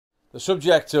The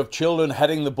subject of children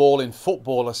heading the ball in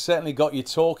football has certainly got you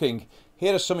talking.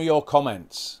 Here are some of your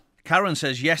comments. Karen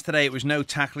says yesterday it was no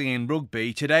tackling in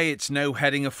rugby, today it's no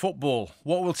heading of football.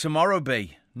 What will tomorrow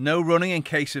be? No running in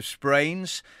case of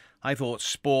sprains? I thought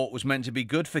sport was meant to be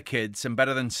good for kids and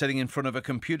better than sitting in front of a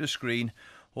computer screen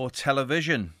or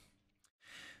television.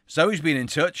 Zoe's been in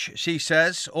touch. She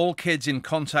says all kids in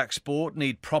contact sport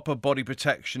need proper body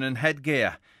protection and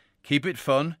headgear. Keep it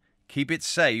fun, keep it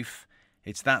safe.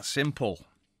 It's that simple.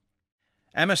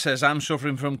 Emma says I'm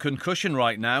suffering from concussion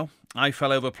right now. I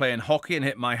fell over playing hockey and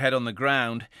hit my head on the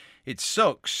ground. It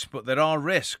sucks, but there are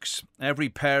risks. Every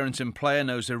parent and player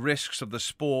knows the risks of the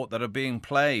sport that are being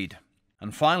played.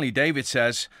 And finally, David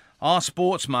says our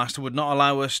sportsmaster would not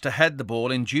allow us to head the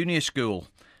ball in junior school,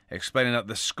 explaining that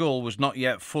the skull was not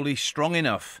yet fully strong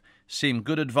enough. Seemed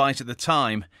good advice at the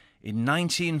time in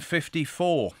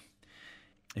 1954.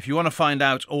 If you want to find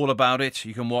out all about it,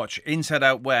 you can watch Inside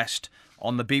Out West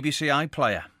on the BBC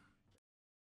iPlayer.